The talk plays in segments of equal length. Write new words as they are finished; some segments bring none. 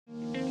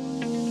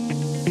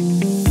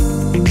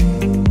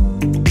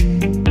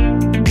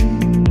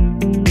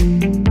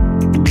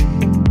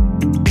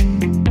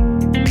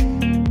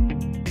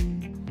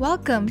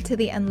Welcome to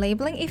the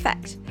Unlabeling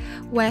Effect,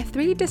 where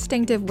three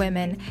distinctive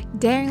women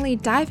daringly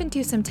dive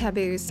into some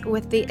taboos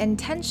with the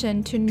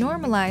intention to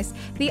normalize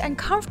the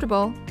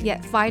uncomfortable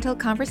yet vital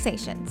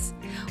conversations.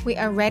 We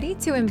are ready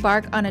to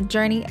embark on a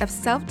journey of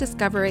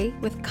self-discovery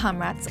with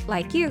comrades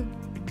like you.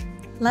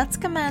 Let's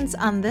commence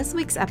on this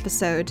week's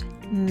episode,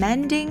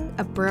 Mending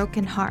a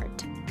Broken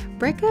Heart.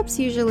 Breakups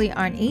usually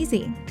aren't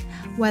easy.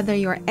 Whether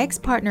your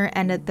ex-partner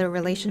ended the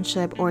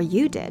relationship or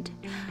you did,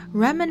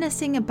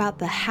 reminiscing about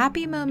the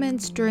happy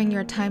moments during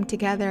your time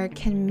together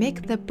can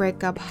make the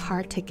breakup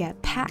hard to get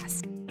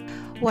past.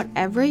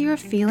 Whatever you're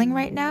feeling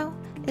right now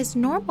is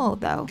normal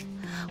though,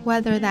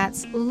 whether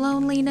that's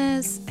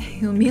loneliness,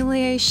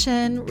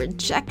 humiliation,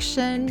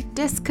 rejection,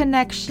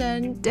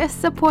 disconnection,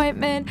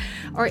 disappointment,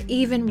 or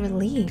even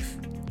relief.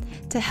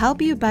 To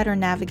help you better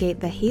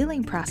navigate the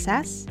healing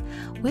process,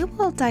 we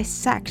will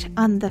dissect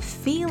on the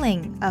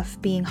feeling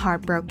of being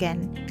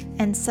heartbroken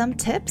and some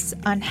tips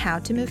on how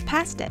to move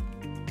past it.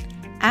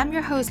 I'm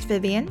your host,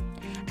 Vivian.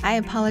 I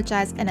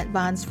apologize in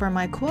advance for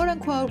my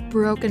quote-unquote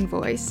broken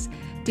voice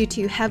due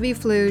to heavy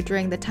flu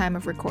during the time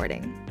of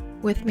recording.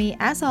 With me,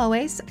 as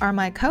always, are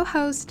my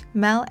co-hosts,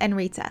 Mel and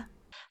Rita.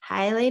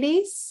 Hi,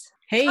 ladies.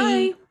 Hey.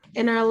 Hi.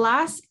 In our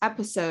last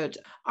episode,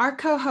 our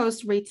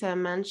co-host Rita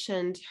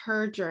mentioned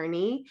her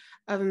journey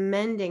of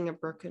mending a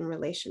broken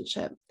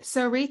relationship.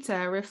 So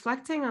Rita,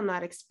 reflecting on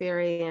that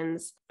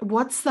experience,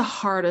 what's the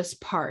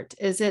hardest part?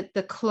 Is it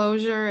the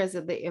closure? Is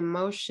it the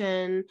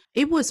emotion?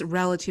 It was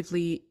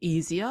relatively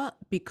easier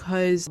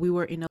because we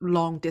were in a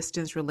long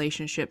distance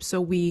relationship. So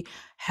we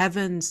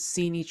haven't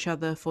seen each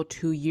other for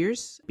 2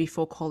 years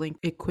before calling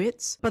it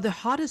quits. But the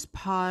hardest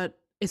part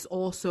is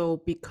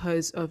also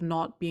because of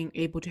not being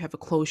able to have a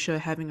closure,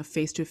 having a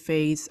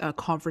face-to-face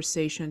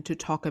conversation to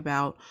talk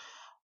about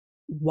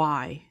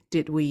why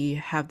did we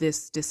have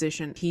this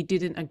decision. He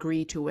didn't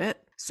agree to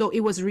it. So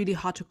it was really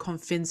hard to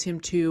convince him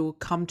to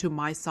come to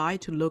my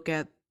side to look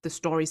at the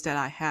stories that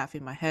I have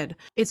in my head.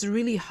 It's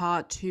really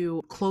hard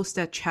to close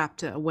that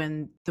chapter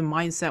when the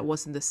mindset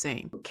wasn't the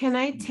same. Can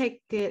I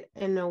take it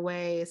in a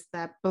way is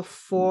that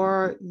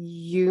before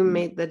you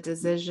made the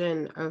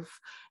decision of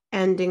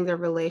ending the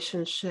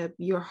relationship,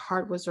 your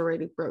heart was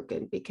already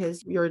broken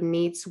because your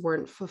needs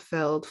weren't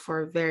fulfilled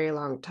for a very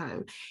long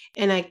time.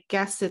 And I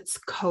guess it's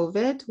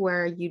COVID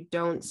where you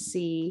don't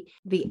see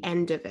the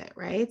end of it,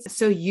 right?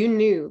 So you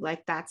knew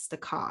like that's the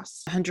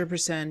cost.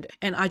 100%.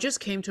 And I just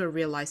came to a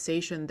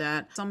realization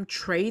that some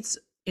traits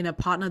in a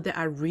partner that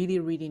I really,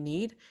 really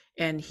need,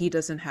 and he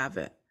doesn't have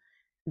it.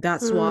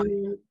 That's why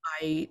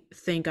I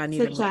think I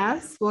need Such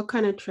as what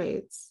kind of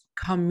traits?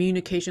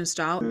 Communication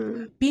style,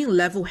 being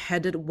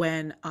level-headed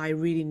when I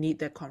really need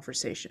that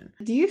conversation.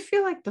 Do you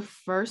feel like the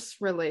first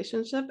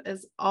relationship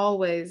is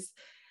always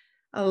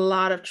a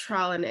lot of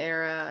trial and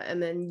error,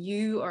 and then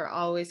you are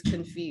always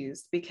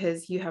confused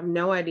because you have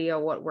no idea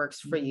what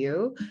works for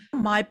you?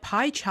 My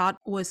pie chart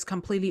was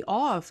completely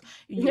off.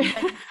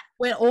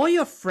 When all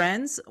your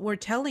friends were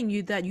telling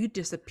you that you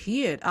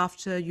disappeared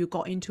after you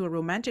got into a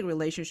romantic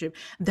relationship,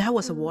 that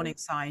was a warning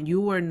sign. You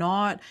were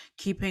not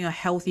keeping a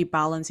healthy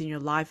balance in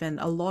your life, and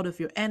a lot of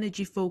your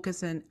energy,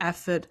 focus, and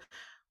effort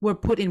were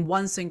put in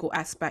one single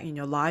aspect in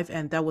your life,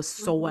 and that was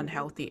so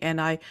unhealthy. And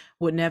I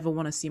would never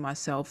want to see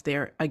myself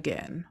there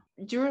again.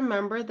 Do you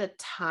remember the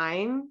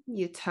time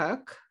you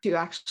took to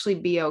actually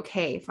be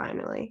okay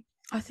finally?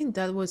 I think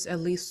that was at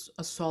least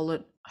a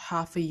solid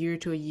half a year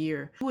to a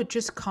year. It would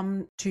just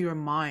come to your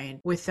mind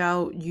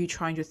without you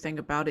trying to think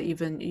about it.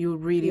 Even you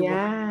really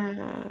want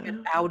to get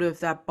out of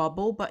that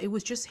bubble, but it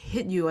would just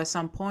hit you at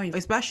some point,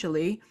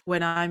 especially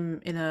when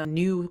I'm in a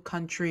new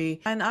country.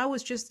 And I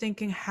was just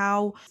thinking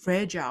how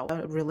fragile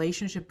a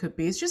relationship could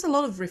be. It's just a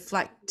lot of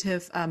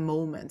reflective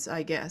moments,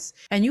 I guess.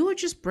 And you would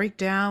just break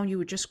down, you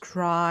would just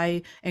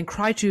cry and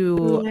cry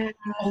to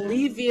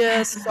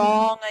Olivia's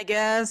song, I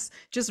guess,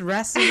 just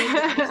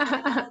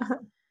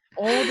resonate.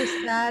 All the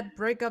sad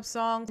breakup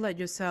songs, let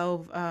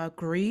yourself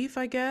grieve,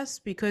 I guess,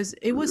 because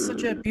it was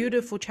such a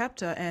beautiful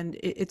chapter, and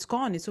it's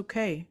gone. It's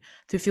okay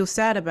to feel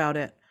sad about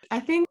it.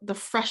 I think the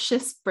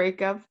freshest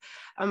breakup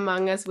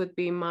among us would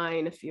be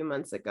mine a few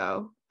months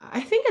ago. I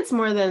think it's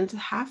more than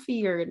half a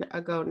year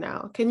ago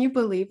now. Can you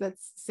believe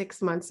that's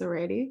 6 months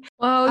already?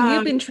 Well,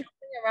 you've been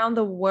traveling around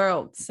the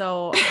world,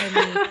 so I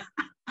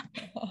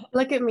mean,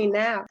 look at me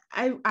now.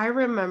 I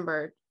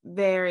remember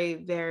very,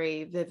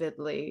 very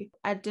vividly.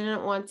 I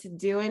didn't want to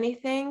do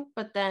anything,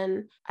 but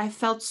then I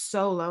felt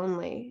so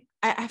lonely.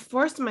 I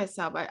forced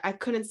myself. I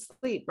couldn't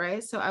sleep,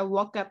 right? So I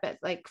woke up at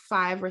like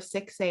 5 or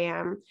 6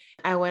 a.m.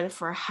 I went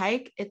for a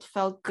hike. It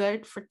felt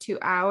good for 2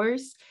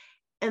 hours.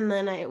 And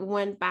then I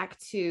went back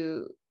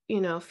to,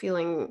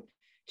 feeling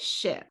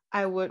shit.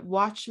 I would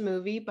watch a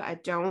movie, but I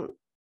don't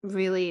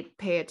really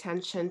pay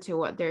attention to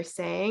what they're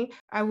saying.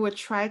 I would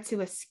try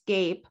to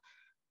escape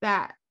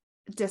that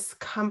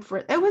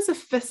discomfort. It was a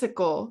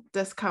physical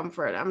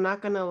discomfort. I'm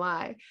not going to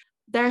lie.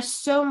 There's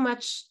so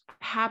much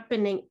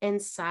happening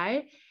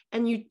inside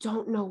and you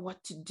don't know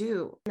what to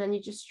do. And then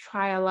you just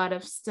try a lot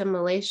of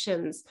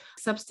stimulations,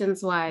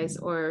 substance wise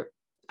or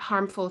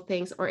harmful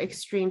things or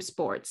extreme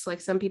sports. Like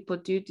some people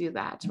do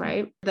that,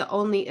 right? The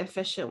only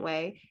efficient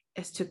way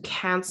is to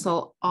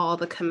cancel all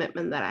the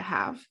commitment that I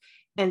have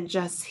and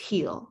just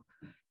heal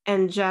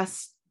and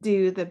just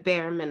do the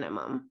bare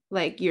minimum,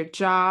 like your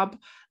job,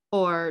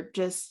 or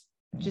just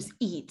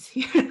eat,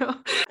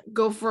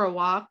 go for a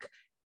walk,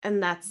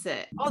 and that's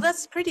it. Oh,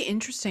 that's pretty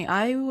interesting.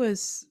 I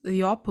was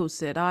the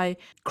opposite. I You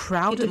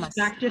crowded my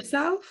distract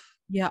yourself.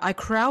 Yeah, I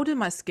crowded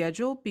my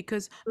schedule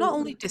because not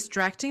only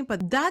distracting,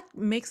 but that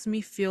makes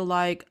me feel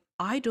like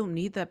I don't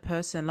need that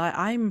person. Like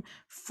I'm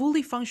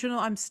fully functional.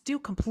 I'm still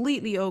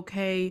completely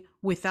okay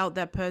without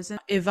that person.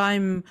 If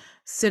I'm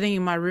sitting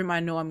in my room, I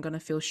know I'm gonna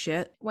feel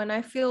shit. When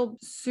I feel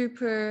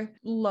super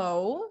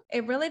low,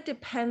 it really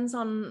depends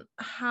on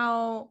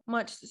how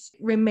much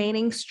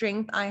remaining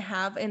strength I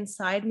have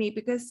inside me,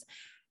 because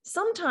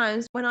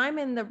sometimes when I'm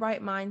in the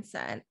right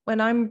mindset,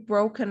 when I'm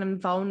broken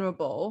and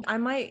vulnerable, I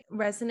might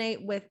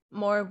resonate with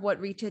more of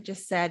what Rita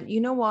just said. You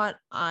know what?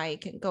 I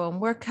can go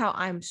and work out.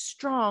 I'm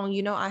strong.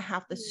 I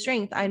have the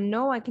strength. I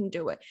know I can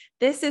do it.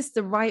 This is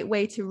the right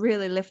way to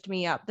really lift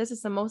me up. This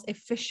is the most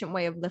efficient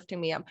way of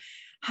lifting me up.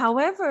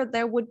 However,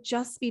 there would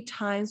just be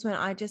times when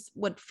I just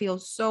would feel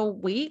so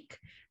weak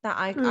that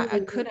I couldn't,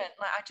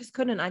 I just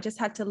couldn't. I just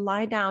had to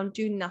lie down,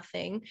 do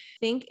nothing. I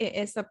think it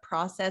is a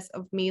process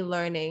of me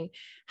learning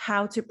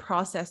how to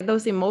process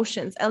those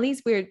emotions. At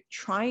least we're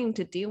trying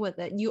to deal with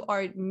it. You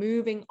are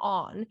moving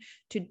on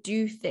to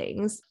do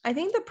things. I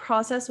think the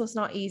process was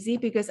not easy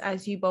because,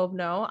 as you both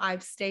know,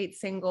 I've stayed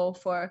single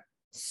for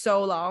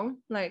so long,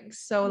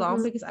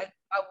 because I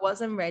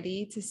wasn't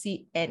ready to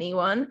see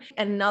anyone.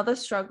 Another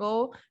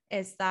struggle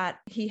is that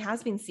he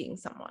has been seeing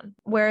someone,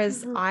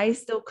 whereas I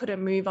still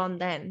couldn't move on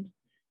then.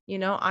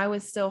 I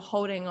was still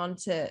holding on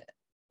to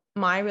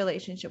my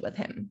relationship with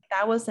him.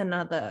 That was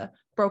another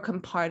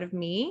broken part of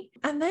me.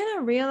 And then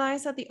I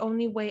realized that the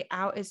only way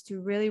out is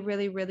to really,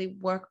 really, really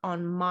work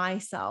on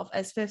myself.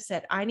 As Viv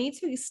said, I need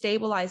to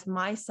stabilize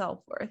my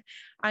self-worth.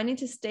 I need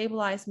to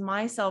stabilize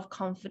my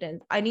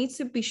self-confidence. I need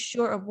to be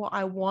sure of what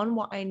I want,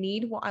 what I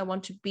need, what I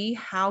want to be.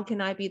 How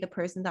can I be the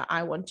person that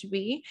I want to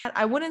be?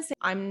 I wouldn't say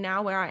I'm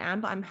now where I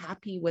am, but I'm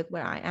happy with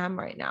where I am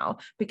right now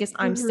because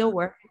I'm still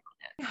working on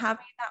it.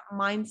 Having that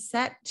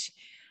mindset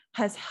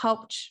has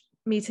helped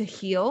me to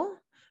heal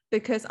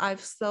because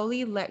I've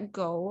slowly let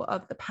go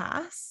of the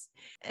past.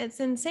 It's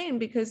insane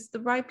because the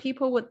right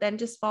people would then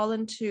just fall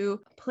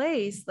into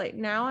place. Like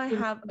now I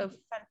have a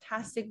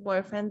fantastic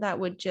boyfriend that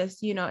would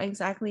just,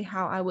 exactly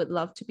how I would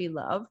love to be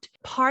loved.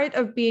 Part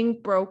of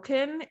being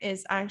broken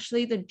is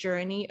actually the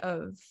journey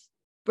of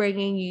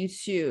bringing you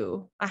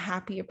to a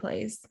happier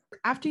place.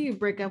 After you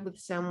break up with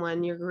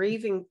someone, you're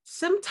grieving,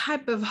 some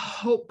type of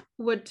hope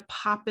would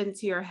pop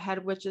into your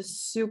head, which is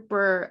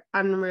super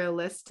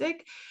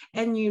unrealistic.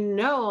 And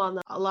on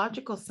the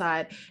logical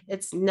side,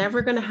 it's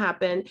never going to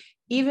happen.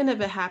 Even if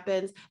it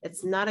happens,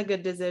 it's not a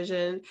good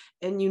decision.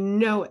 And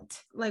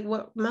it. Like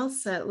what Mel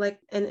said, like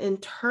an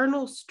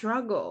internal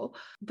struggle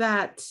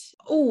that,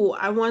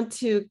 I want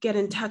to get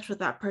in touch with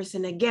that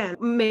person again.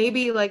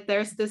 Maybe like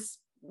there's this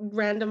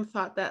random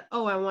thought that,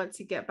 I want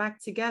to get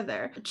back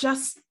together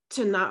just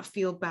to not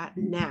feel bad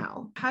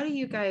now. How do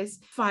you guys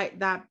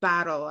fight that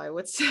battle, I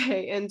would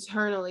say,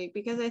 internally?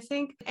 Because I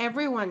think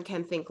everyone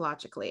can think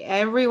logically.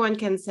 Everyone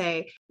can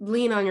say,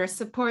 lean on your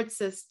support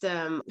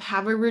system,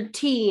 have a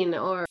routine,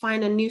 or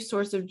find a new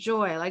source of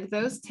joy. Like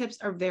those tips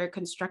are very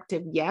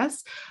constructive,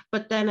 yes,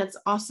 but then it's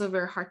also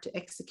very hard to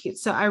execute.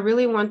 So I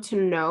really want to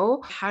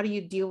know, how do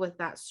you deal with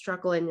that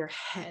struggle in your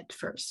head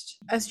first?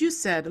 As you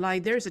said,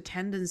 like there's a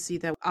tendency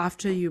that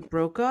after you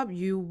broke up,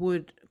 you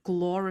would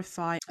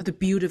glorify the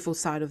beautiful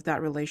side of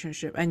that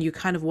relationship and you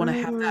kind of want to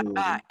have that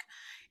back.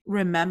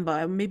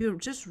 Remember, maybe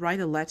just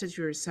write a letter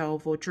to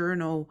yourself or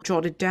journal,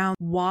 jot it down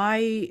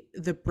why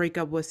the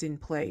breakup was in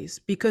place,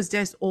 because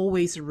there's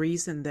always a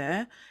reason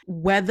there,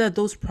 whether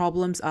those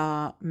problems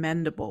are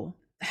mendable.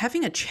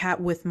 Having a chat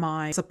with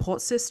my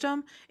support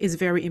system is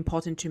very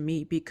important to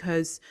me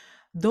because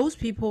those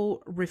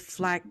people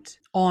reflect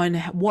on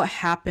what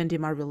happened in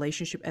my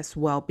relationship as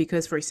well.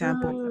 Because, for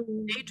example,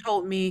 they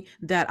told me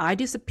that I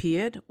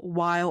disappeared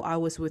while I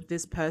was with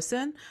this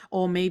person,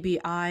 or maybe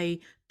I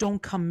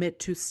don't commit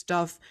to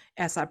stuff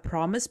as I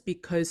promised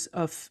because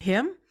of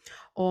him,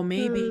 or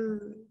maybe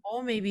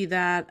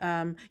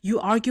that you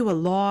argue a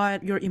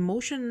lot, your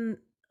emotion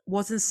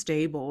wasn't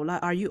stable.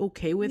 Like, are you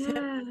okay with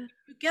him?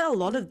 You get a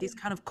lot of these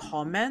kind of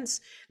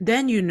comments,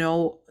 then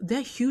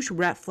they're huge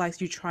red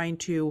flags. You're trying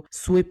to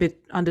sweep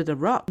it under the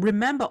rug.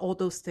 Remember all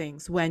those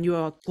things when you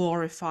are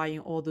glorifying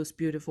all those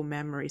beautiful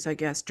memories, I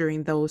guess,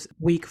 during those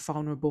weak,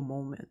 vulnerable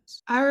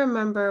moments. I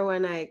remember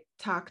when I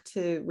talked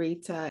to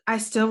Rita, I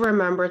still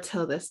remember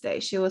till this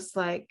day, she was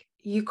like,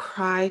 you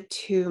cry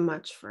too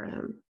much for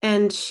him.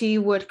 And she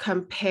would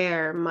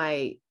compare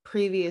my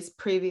previous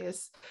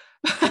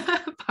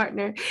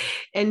partner,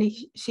 and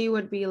she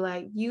would be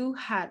like, you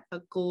had a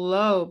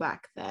glow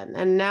back then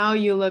and now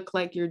you look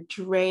like you're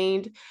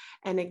drained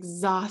and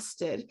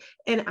exhausted.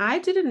 And I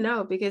didn't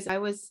know because I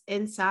was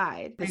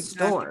inside the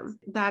Exactly. storm.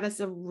 That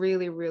is a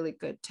really, really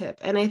good tip.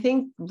 And I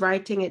think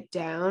writing it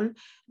down,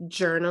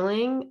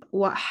 journaling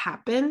what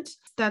happened,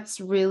 that's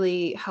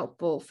really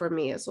helpful for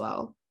me as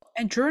well.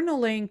 And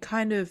journaling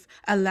kind of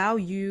allow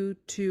you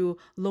to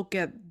look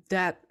at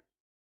that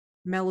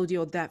Melody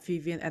or that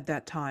Vivian at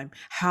that time,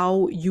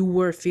 how you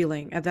were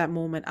feeling at that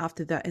moment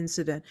after that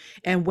incident.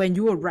 And when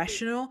you were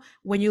rational,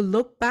 when you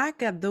look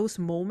back at those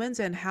moments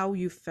and how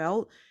you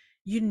felt,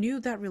 you knew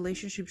that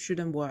relationship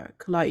shouldn't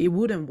work. Like it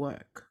wouldn't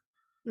work.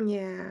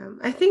 Yeah,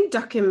 I think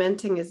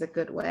documenting is a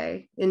good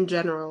way in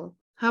general.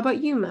 How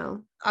about you,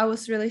 Mel? I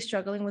was really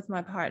struggling with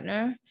my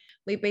partner.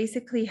 We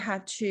basically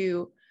had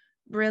to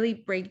really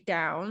break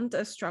down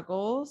the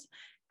struggles.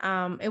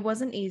 It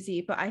wasn't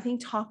easy, but I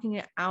think talking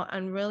it out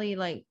and really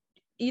like,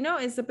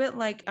 it's a bit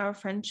like our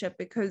friendship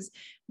because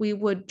we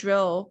would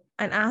drill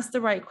and ask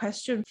the right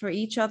question for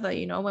each other,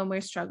 when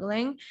we're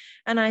struggling.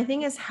 And I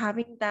think is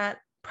having that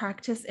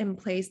practice in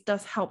place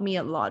does help me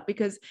a lot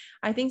because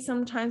I think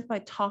sometimes by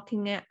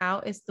talking it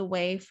out is the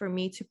way for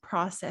me to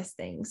process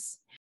things.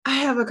 I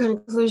have a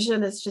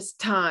conclusion. It's just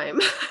time.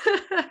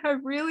 I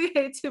really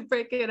hate to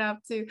break it up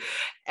to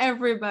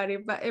everybody,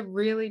 but it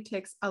really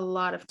takes a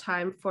lot of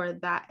time for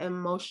that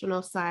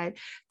emotional side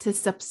to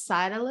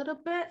subside a little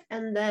bit.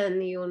 And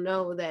then you'll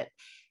know that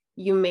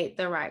you made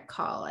the right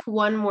call.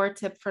 One more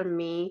tip from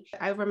me.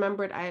 I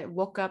remembered I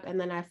woke up and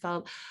then I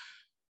felt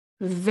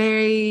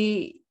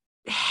very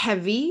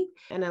heavy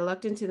and I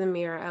looked into the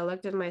mirror. I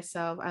looked at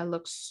myself. I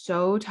looked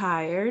so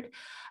tired.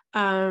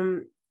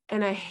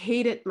 And I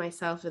hated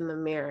myself in the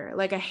mirror.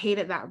 Like I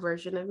hated that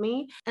version of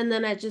me. And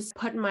then I just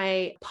put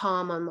my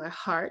palm on my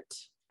heart.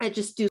 I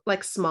just do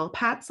like small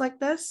pats like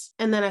this.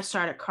 And then I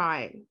started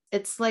crying.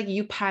 It's like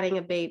you patting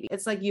a baby.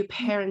 It's like you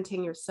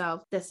parenting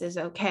yourself. This is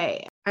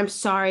okay. I'm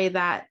sorry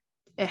that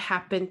it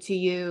happened to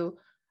you.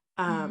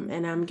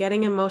 And I'm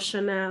getting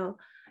emotional.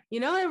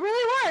 It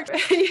really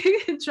works. You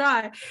can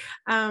try.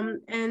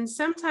 And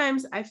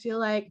sometimes I feel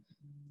like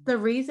the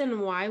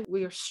reason why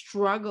we are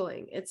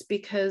struggling, it's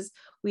because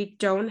we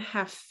don't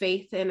have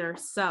faith in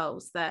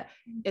ourselves that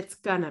it's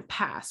gonna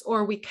pass,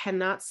 or we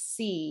cannot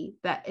see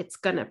that it's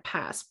gonna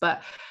pass.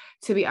 But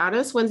to be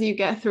honest, once you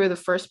get through the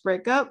first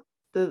breakup,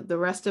 the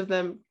rest of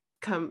them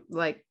come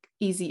like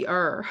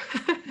easier.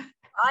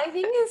 I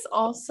think it's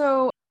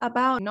also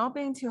about not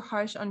being too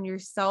harsh on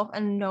yourself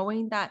and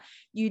knowing that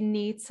you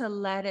need to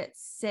let it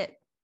sit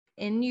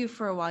in you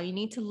for a while. You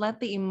need to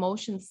let the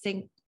emotions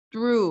sink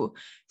through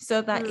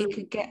so that it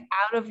could get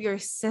out of your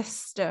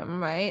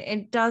system, right?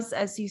 It does,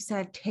 as you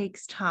said,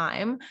 takes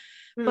time,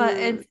 but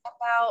it's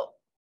about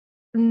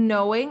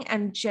knowing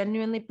and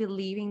genuinely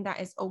believing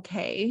that it's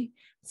okay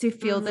to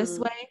feel this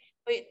way.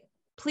 But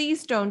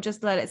please don't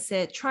just let it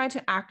sit. Try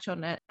to act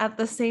on it. At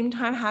the same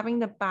time, having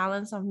the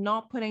balance of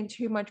not putting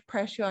too much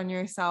pressure on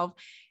yourself,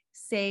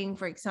 saying,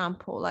 for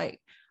example,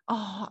 like,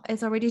 oh,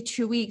 it's already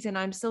 2 weeks and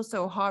I'm still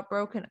so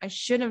heartbroken. I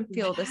shouldn't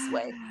feel this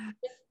way.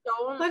 Just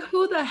don't, like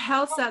who the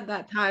hell set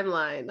that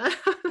timeline?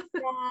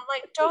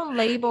 like don't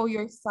label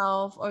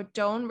yourself or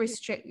don't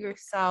restrict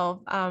yourself.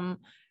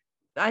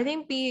 I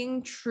think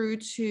being true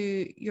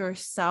to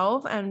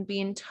yourself and be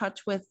in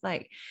touch with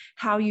like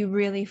how you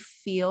really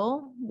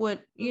feel would,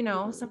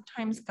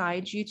 sometimes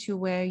guide you to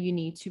where you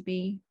need to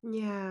be.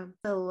 Yeah.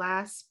 The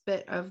last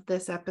bit of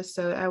this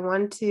episode, I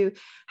want to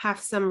have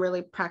some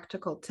really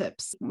practical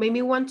tips,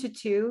 maybe 1 to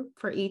 2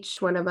 for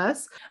each one of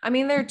us. I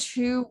mean, there are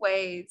 2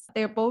 ways.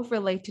 They're both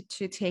related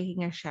to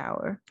taking a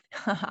shower.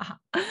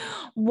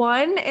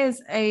 One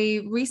is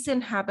a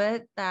recent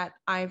habit that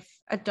I've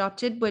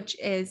adopted, which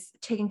is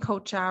taking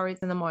cold showers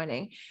in the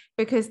morning,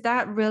 because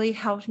that really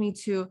helped me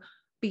to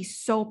be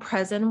so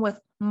present with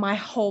my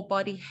whole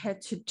body,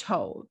 head to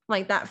toe,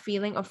 like that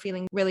feeling of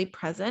feeling really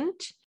present.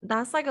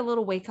 That's like a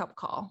little wake up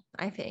call,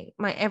 I think,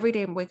 my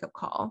everyday wake up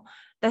call.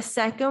 The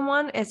second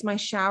one is my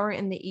shower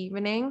in the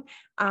evening.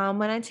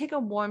 When I take a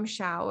warm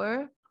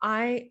shower,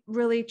 I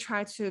really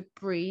try to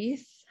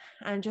breathe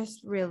and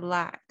just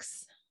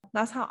relax.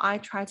 That's how I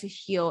try to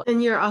heal.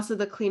 And you're also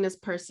the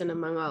cleanest person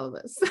among all of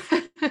us.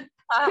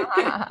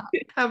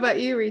 How about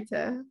you,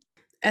 Rita?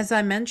 As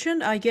I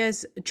mentioned, I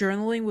guess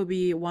journaling would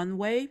be one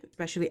way,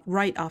 especially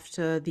right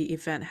after the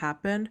event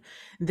happened.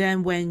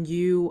 Then when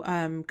you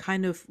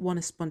kind of want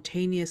to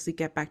spontaneously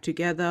get back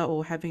together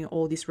or having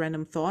all these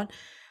random thought,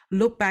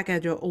 look back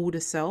at your older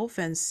self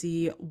and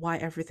see why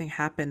everything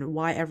happened,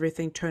 why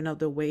everything turned out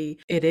the way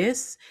it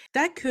is.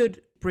 That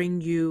could bring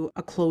you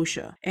a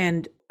closure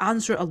and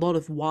answer a lot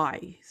of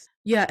whys.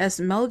 Yeah, as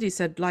Melody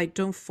said, like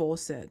don't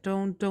force it.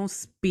 Don't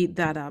speed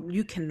that up.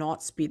 You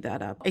cannot speed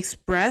that up.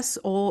 Express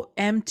or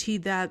empty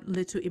that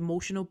little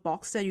emotional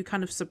box that you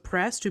kind of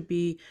suppress to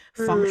be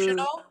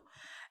functional.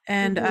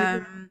 And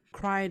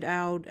cry it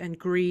out and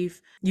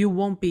grieve. You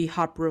won't be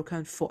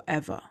heartbroken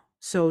forever.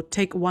 So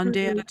take one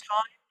day at a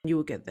time, you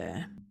will get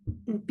there.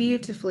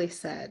 Beautifully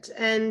said.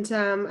 And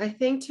I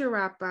think to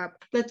wrap up,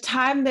 the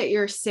time that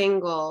you're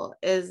single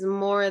is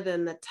more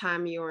than the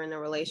time you were in a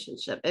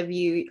relationship. If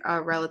you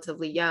are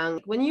relatively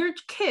young, when you're a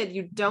kid,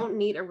 you don't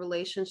need a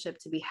relationship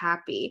to be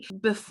happy.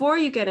 Before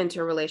you get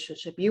into a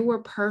relationship, you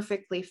were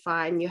perfectly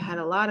fine. You had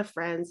a lot of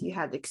friends, you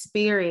had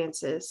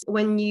experiences.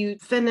 When you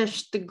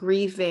finish the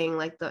grieving,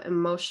 like the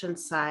emotion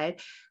side,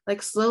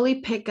 like slowly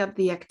pick up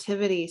the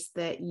activities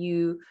that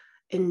you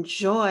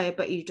enjoy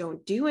but you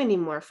don't do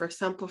anymore. For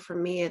example, for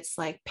me, it's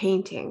like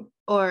painting,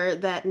 or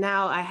that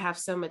now I have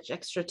so much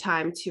extra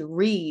time to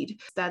read.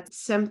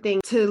 That's something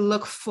to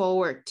look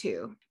forward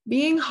to.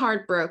 Being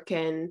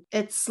heartbroken,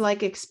 it's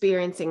like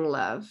experiencing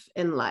love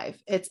in life.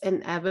 It's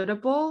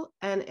inevitable,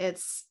 and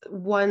it's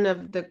one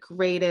of the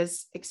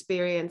greatest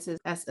experiences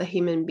as a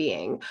human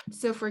being.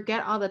 So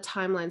forget all the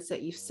timelines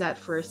that you've set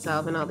for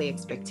yourself and all the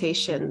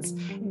expectations.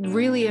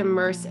 Really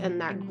immerse in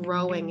that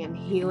growing and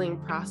healing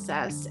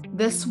process.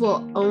 This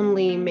will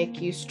only make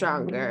you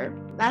stronger.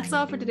 That's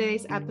all for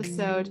today's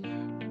episode,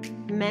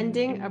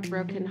 Mending a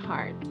Broken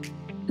Heart.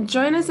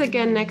 Join us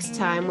again next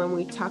time when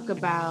we talk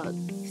about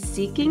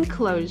seeking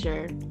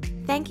closure.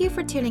 Thank you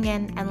for tuning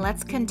in, and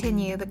let's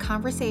continue the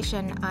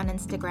conversation on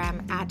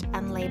Instagram at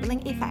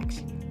Unlabeling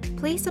Effect.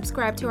 Please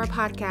subscribe to our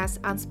podcast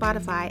on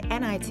Spotify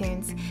and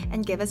iTunes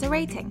and give us a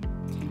rating.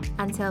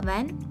 Until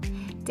then,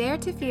 dare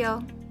to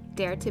feel,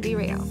 dare to be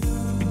real.